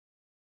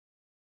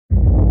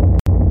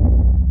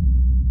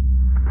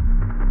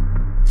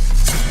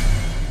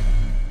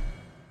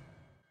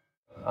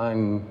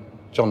I'm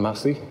John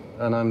Massey,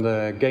 and I'm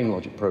the game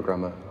logic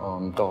programmer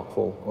on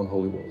Darkfall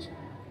Unholy Wars.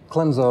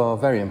 Clans are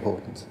very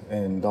important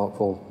in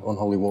Darkfall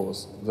Unholy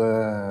Wars.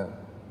 They're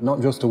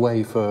not just a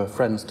way for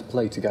friends to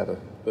play together,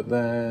 but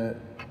a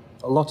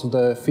lot of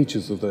the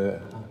features of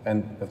the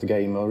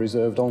game are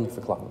reserved only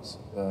for clans.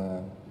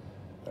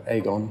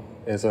 Aegon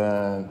is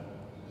a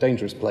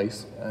dangerous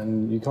place,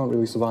 and you can't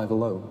really survive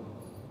alone.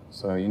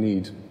 So you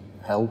need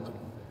help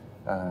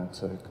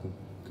to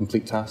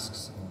complete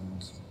tasks and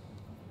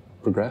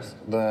progress.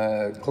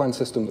 The clan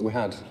system that we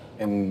had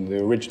in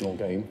the original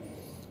game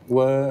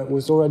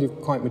was already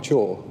quite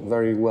mature,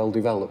 very well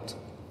developed.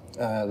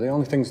 The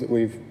only things that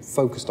we've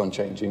focused on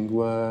changing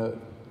were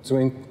to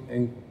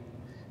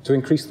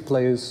increase the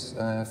players'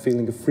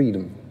 feeling of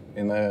freedom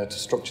to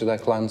structure their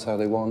clans how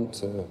they want,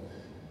 to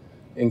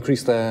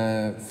increase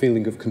their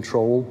feeling of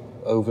control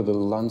over the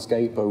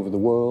landscape, over the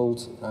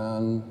world,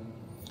 and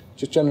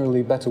just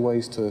generally better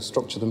ways to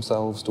structure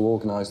themselves, to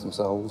organize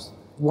themselves.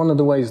 One of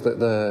the ways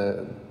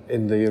that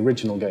in the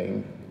original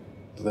game,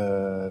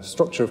 the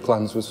structure of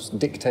clans was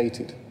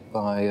dictated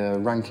by a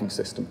ranking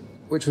system,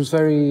 which was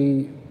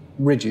very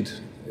rigid.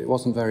 It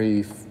wasn't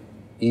very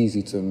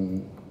easy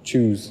to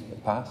choose a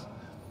path.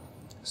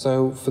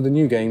 So for the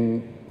new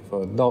game,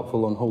 for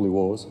Darkfall Unholy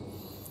Wars,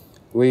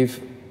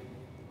 we've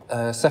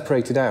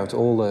separated out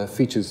all the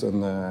features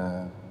and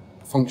the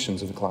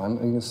functions of a clan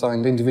and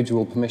assigned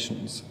individual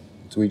permissions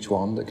to each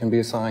one that can be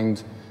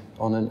assigned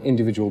on an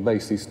individual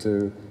basis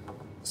to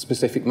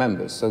specific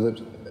members, so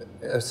that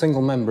a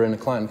single member in a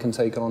clan can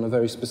take on a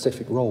very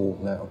specific role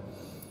now.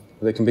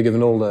 They can be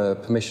given all the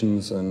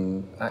permissions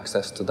and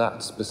access to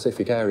that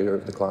specific area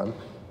of the clan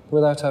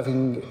without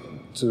having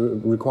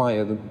to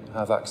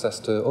have access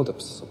to other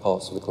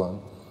parts of the clan.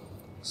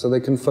 So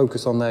they can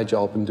focus on their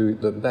job and do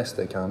the best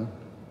they can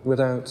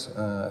without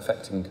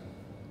affecting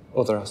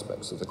other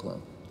aspects of the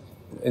clan.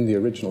 In the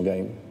original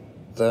game,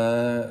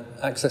 the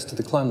access to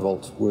the clan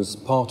vault was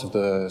part of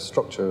the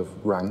structure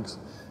of ranks.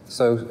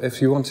 So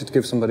if you wanted to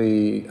give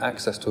somebody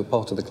access to a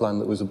part of the clan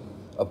that was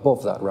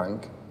above that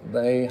rank,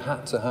 they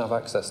had to have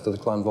access to the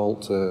clan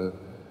vault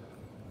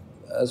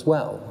as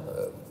well,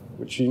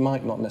 which you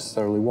might not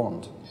necessarily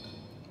want.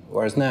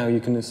 Whereas now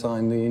you can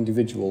assign the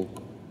individual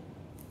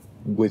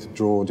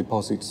withdraw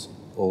deposits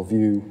or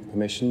view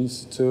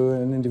permissions to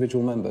an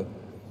individual member,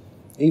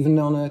 even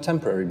on a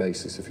temporary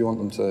basis. If you want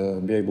them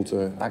to be able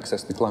to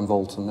access the clan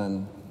vault and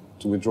then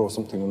to withdraw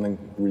something and then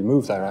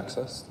remove their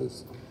access,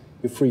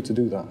 you're free to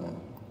do that now.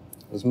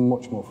 There's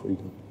much more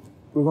freedom.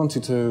 We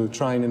wanted to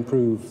try and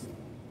improve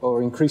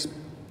or increase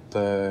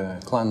the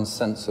clan's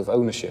sense of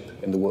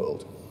ownership in the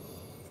world.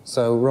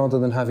 So rather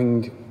than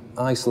having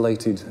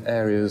isolated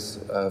areas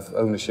of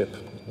ownership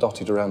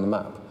dotted around the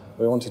map,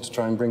 we wanted to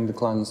try and bring the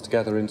clans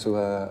together into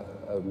a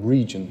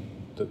region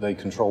that they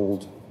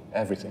controlled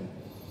everything.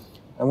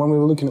 And when we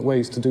were looking at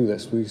ways to do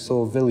this, we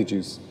saw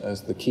villages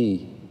as the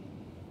key.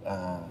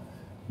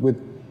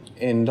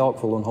 In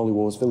Darkfall Unholy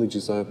Wars,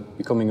 villages are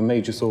becoming a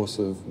major source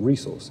of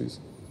resources.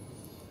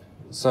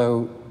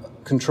 So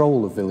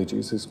control of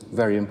villages is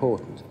very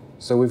important.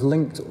 So we've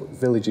linked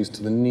villages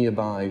to the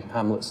nearby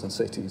hamlets and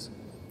cities.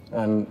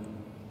 And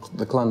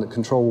the clan that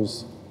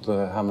controls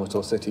the hamlet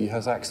or city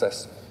has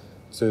access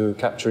to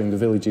capturing the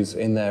villages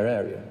in their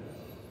area.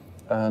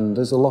 And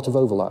there's a lot of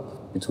overlap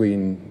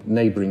between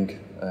neighbouring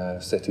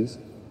cities.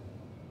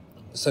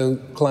 So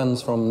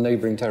clans from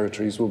neighbouring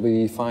territories will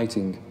be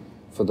fighting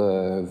for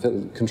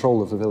the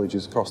control of the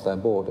villages across their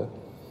border.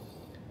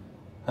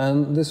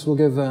 And this will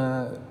give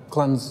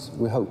clans,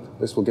 we hope,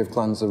 this will give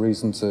clans a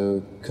reason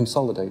to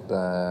consolidate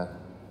their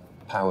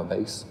power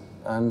base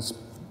and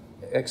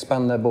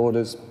expand their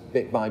borders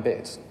bit by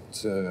bit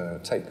to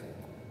take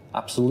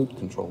absolute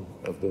control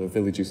of the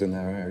villages in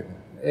their area.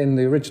 In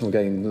the original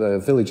game, the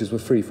villages were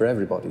free for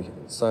everybody,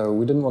 so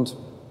we didn't want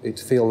it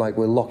to feel like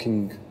we're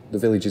locking the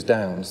villages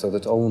down so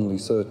that only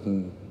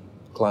certain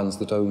clans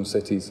that own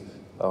cities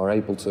are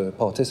able to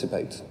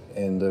participate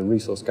in the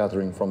resource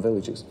gathering from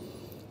villages.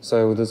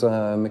 So there's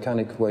a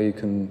mechanic where you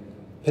can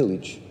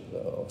pillage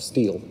or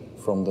steal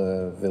from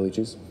the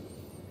villages,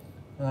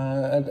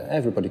 and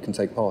everybody can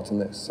take part in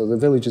this. So the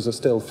villages are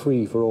still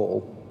free for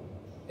all,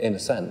 in a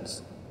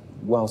sense,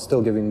 while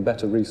still giving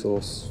better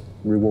resource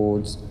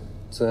rewards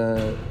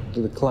to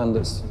the clan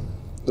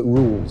that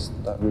rules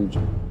that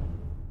region.